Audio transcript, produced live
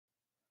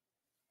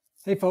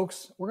Hey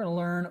folks, we're going to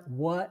learn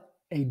what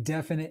a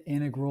definite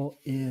integral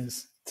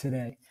is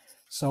today.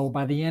 So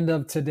by the end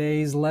of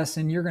today's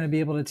lesson, you're going to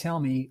be able to tell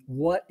me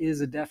what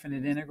is a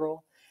definite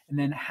integral and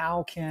then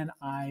how can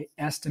I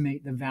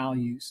estimate the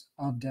values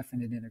of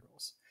definite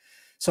integrals.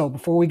 So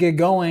before we get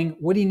going,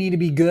 what do you need to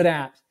be good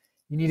at?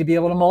 You need to be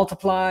able to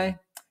multiply,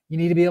 you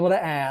need to be able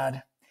to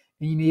add,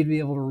 and you need to be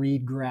able to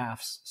read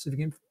graphs. So if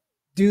you can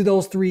do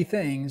those three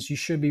things, you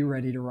should be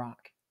ready to rock.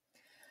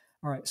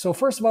 All right, so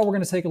first of all, we're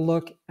going to take a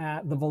look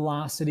at the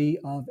velocity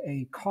of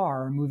a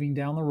car moving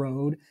down the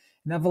road.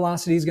 And that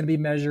velocity is going to be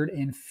measured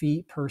in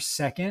feet per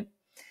second.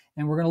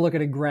 And we're going to look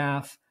at a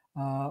graph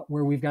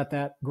where we've got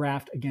that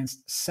graphed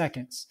against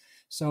seconds.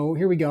 So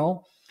here we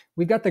go.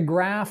 We've got the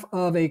graph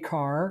of a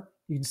car.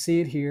 You can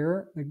see it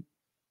here,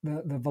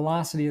 the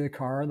velocity of the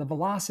car. The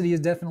velocity is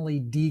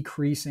definitely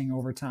decreasing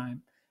over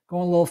time.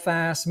 Going a little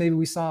fast. Maybe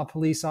we saw a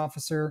police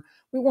officer.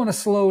 We want to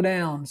slow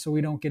down so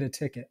we don't get a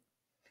ticket.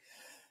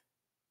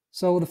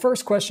 So the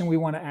first question we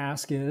want to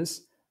ask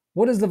is,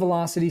 what does the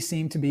velocity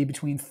seem to be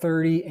between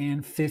 30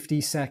 and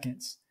 50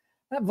 seconds?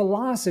 That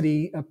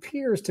velocity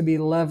appears to be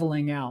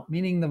leveling out,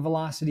 meaning the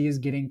velocity is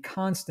getting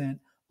constant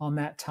on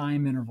that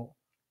time interval.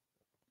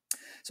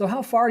 So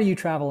how far do you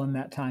travel in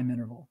that time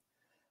interval?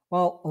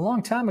 Well, a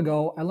long time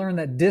ago, I learned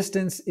that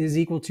distance is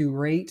equal to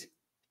rate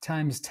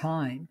times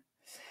time.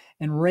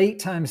 And rate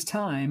times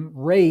time,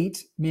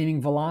 rate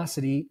meaning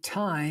velocity,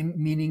 time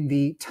meaning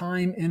the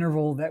time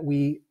interval that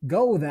we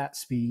go that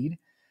speed.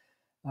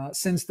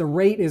 Since the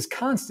rate is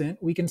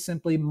constant, we can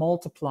simply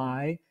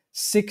multiply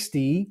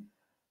 60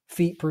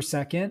 feet per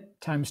second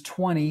times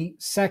 20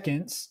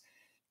 seconds,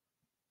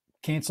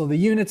 cancel the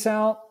units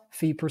out,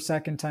 feet per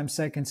second times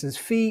seconds is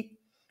feet,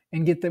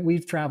 and get that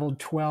we've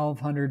traveled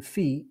 1,200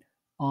 feet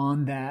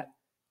on that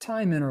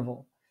time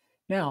interval.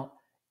 Now,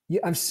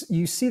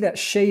 you see that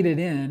shaded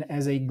in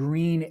as a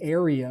green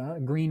area, a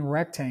green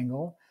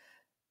rectangle.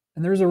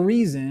 And there's a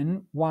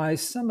reason why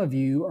some of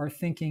you are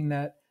thinking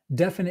that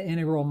definite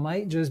integral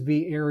might just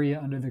be area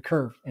under the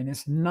curve. And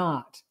it's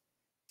not.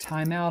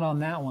 Time out on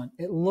that one.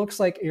 It looks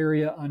like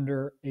area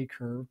under a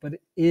curve, but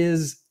it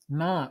is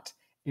not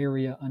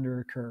area under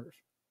a curve.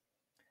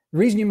 The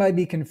reason you might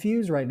be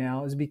confused right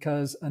now is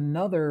because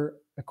another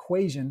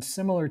equation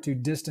similar to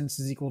distance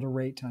is equal to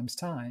rate times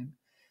time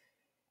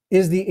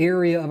is the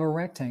area of a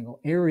rectangle.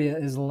 Area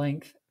is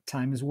length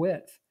times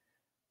width.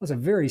 It's a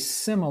very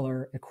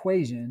similar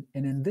equation.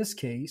 And in this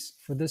case,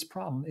 for this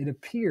problem, it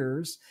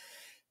appears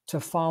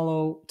to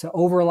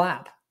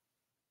overlap.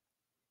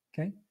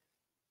 Okay.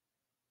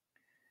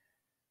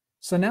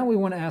 So now we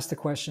want to ask the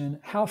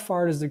question, how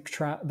far does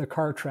the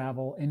car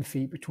travel in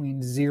feet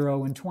between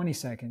 0 and 20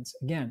 seconds?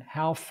 Again,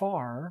 how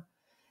far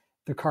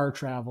the car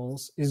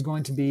travels is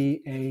going to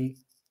be a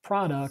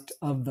product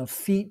of the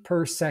feet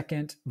per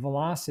second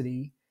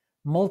velocity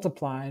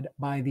multiplied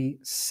by the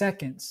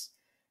seconds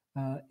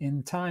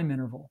in time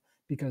interval,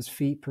 because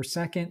feet per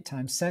second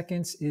times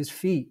seconds is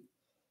feet.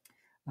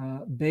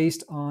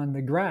 Based on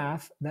the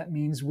graph, that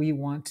means we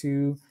want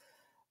to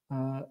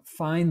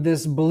find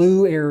this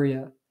blue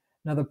area.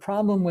 Now, the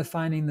problem with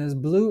finding this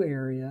blue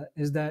area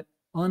is that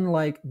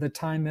unlike the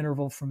time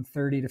interval from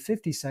 30 to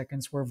 50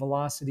 seconds, where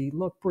velocity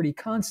looked pretty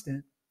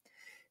constant,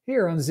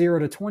 here on 0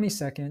 to 20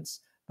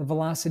 seconds, the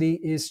velocity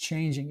is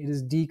changing. It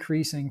is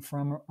decreasing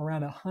from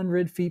around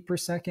 100 feet per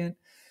second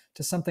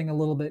to something a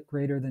little bit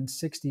greater than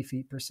 60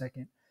 feet per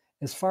second.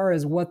 As far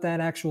as what that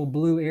actual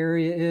blue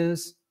area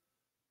is,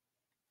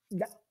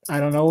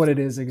 I don't know what it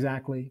is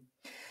exactly,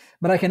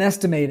 but I can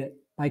estimate it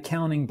by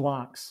counting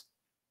blocks.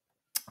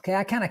 Okay,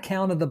 I kind of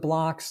counted the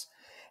blocks,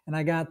 and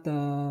I got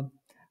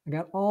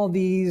all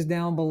these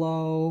down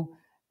below,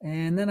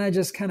 and then I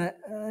just kind of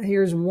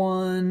here's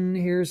 1,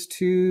 here's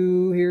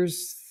 2,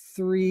 here's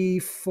 3,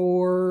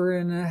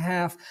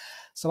 4.5.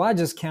 So I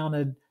just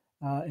counted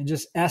and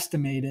just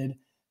estimated.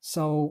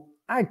 So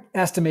I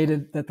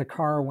estimated that the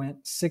car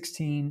went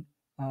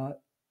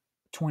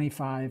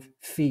 1625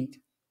 feet.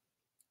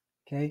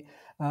 Okay.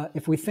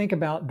 If we think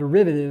about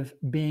derivative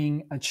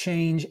being a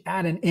change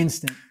at an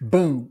instant,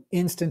 boom,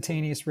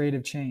 instantaneous rate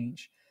of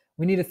change,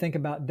 we need to think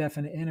about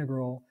definite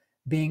integral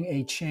being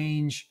a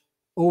change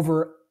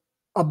over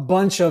a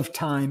bunch of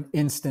time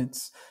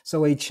instants.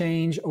 So a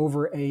change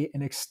over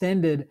an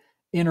extended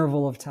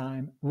interval of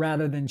time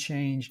rather than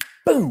change,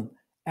 boom,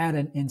 at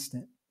an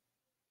instant.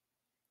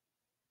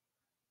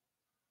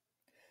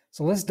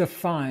 So let's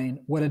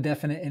define what a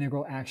definite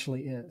integral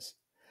actually is.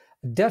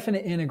 A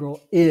definite integral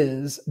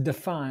is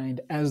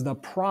defined as the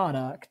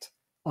product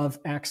of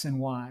x and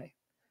y.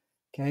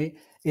 Okay,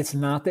 it's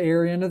not the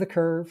area under the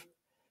curve.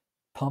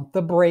 Pump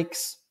the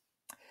brakes.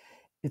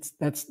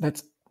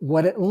 That's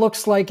what it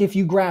looks like if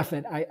you graph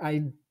it.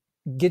 I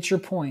get your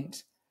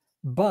point,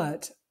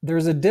 but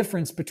there's a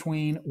difference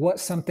between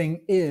what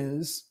something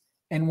is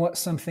and what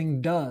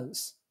something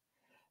does.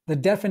 The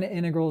definite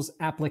integral's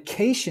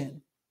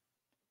application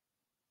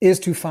is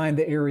to find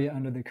the area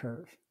under the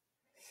curve.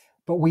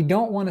 But we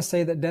don't want to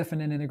say that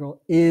definite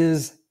integral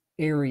is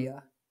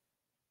area.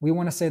 We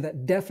want to say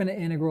that definite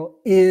integral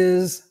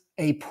is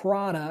a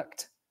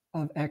product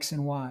of x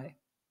and y.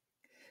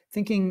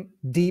 Thinking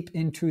deep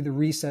into the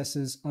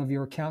recesses of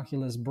your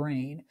calculus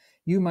brain,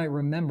 you might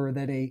remember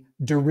that a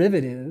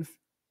derivative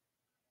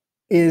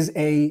is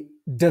a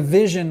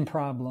division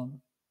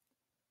problem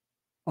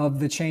of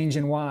the change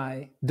in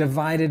y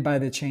divided by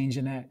the change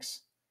in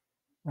x,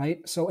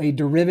 right? So a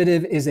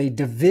derivative is a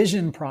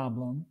division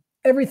problem.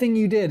 Everything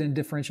you did in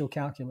differential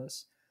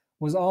calculus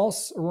was all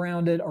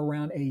surrounded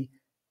around a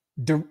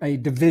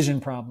division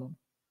problem.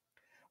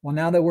 Well,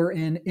 now that we're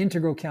in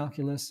integral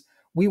calculus,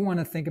 we want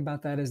to think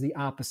about that as the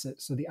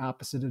opposite. So the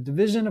opposite of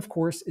division, of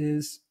course,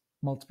 is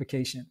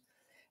multiplication.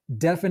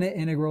 Definite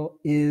integral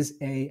is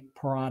a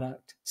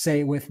product. Say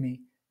it with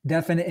me.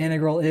 Definite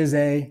integral is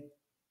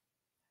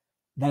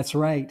that's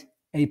right,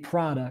 a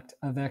product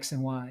of x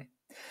and y.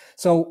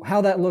 So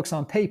how that looks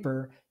on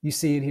paper, you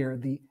see it here.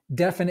 The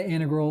definite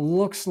integral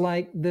looks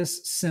like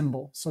this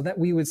symbol. So that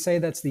we would say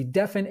that's the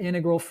definite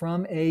integral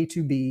from a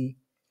to b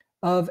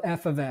of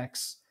f of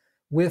x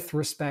with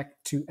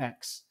respect to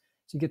x.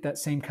 So you get that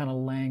same kind of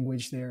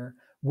language there,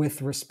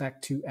 with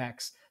respect to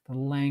x, the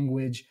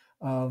language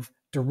of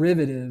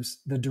derivatives,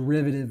 the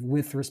derivative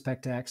with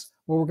respect to x.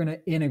 Well, we're going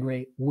to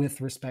integrate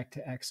with respect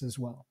to x as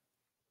well.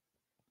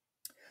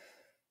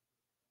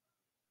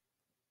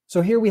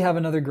 So here we have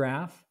another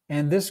graph,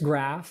 and this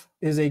graph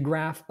is a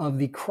graph of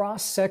the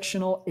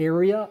cross-sectional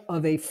area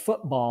of a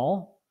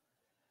football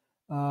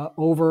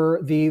over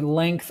the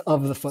length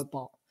of the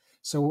football.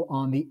 So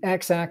on the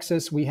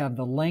x-axis, we have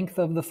the length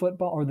of the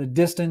football, or the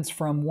distance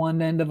from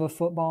one end of a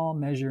football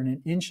measured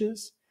in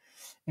inches,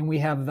 and we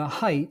have the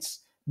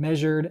heights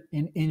measured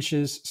in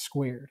inches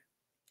squared.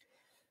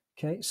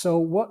 Okay, so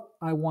what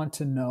I want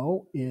to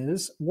know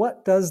is,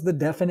 what does the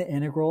definite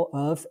integral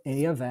of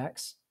a of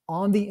x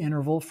on the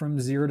interval from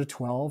 0 to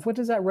 12, what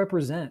does that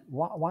represent?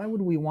 Why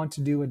would we want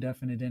to do a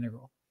definite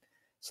integral?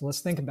 So let's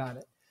think about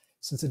it.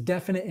 Since a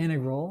definite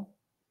integral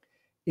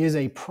is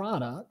a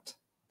product,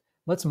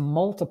 let's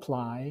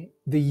multiply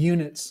the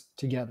units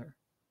together.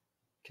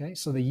 Okay,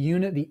 so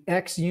the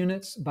x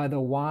units by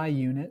the y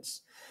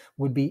units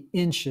would be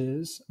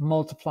inches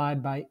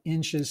multiplied by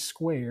inches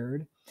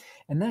squared,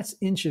 and that's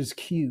inches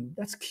cubed.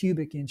 That's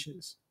cubic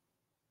inches.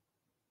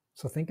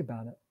 So think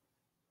about it.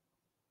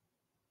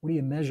 What do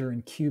you measure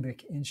in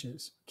cubic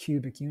inches?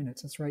 Cubic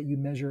units. That's right, you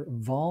measure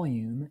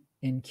volume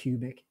in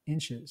cubic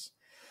inches.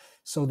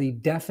 So the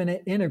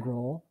definite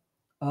integral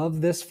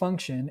of this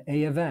function,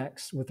 a of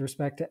x, with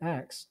respect to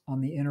x, on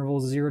the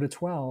interval 0 to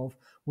 12,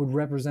 would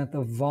represent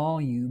the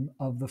volume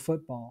of the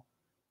football.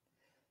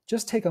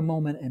 Just take a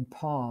moment and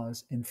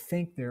pause and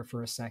think there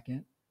for a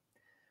second.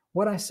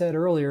 What I said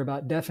earlier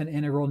about definite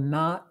integral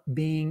not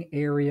being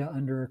area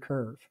under a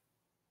curve.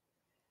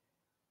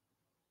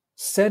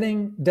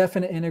 Setting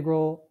definite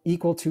integral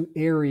equal to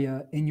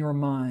area in your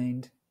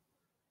mind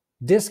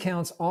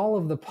discounts all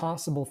of the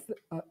possible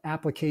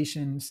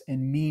applications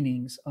and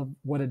meanings of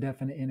what a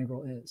definite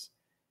integral is.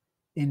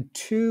 In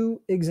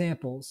two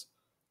examples,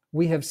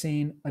 we have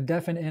seen a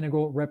definite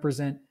integral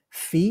represent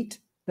feet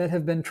that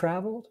have been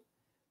traveled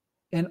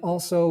and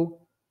also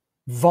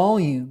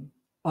volume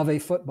of a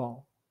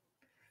football.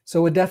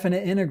 So a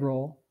definite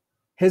integral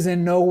is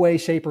in no way,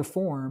 shape, or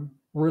form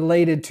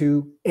related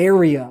to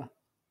area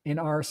in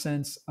our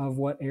sense of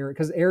what area,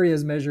 because area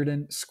is measured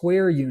in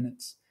square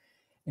units.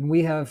 And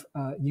we have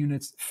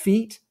units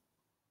feet,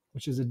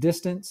 which is a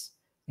distance,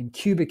 and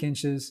cubic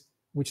inches,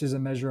 which is a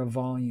measure of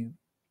volume.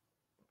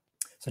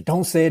 So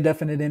don't say a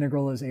definite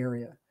integral is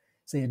area.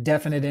 Say a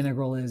definite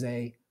integral is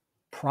a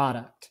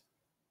product.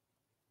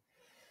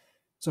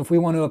 So if we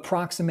want to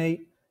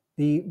approximate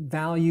the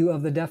value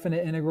of the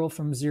definite integral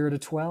from 0 to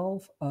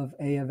 12 of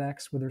a of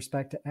x with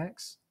respect to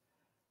x,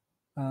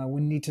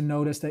 we need to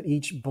notice that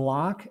each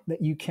block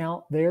that you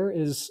count there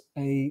is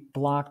a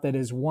block that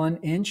is 1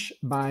 inch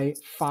by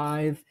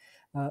 5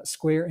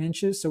 square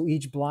inches. So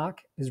each block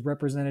is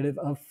representative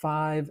of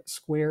 5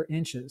 square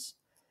inches.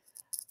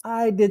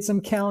 I did some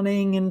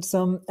counting and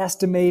some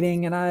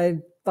estimating, and I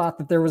thought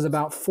that there was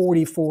about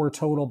 44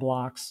 total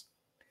blocks,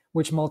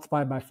 which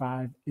multiplied by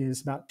 5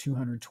 is about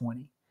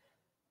 220.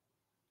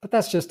 But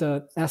that's just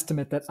an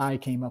estimate that I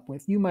came up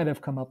with. You might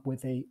have come up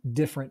with a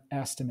different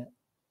estimate.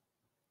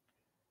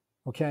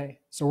 Okay,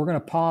 so we're going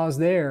to pause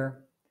there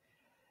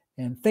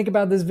and think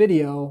about this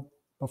video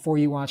before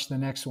you watch the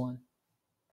next one.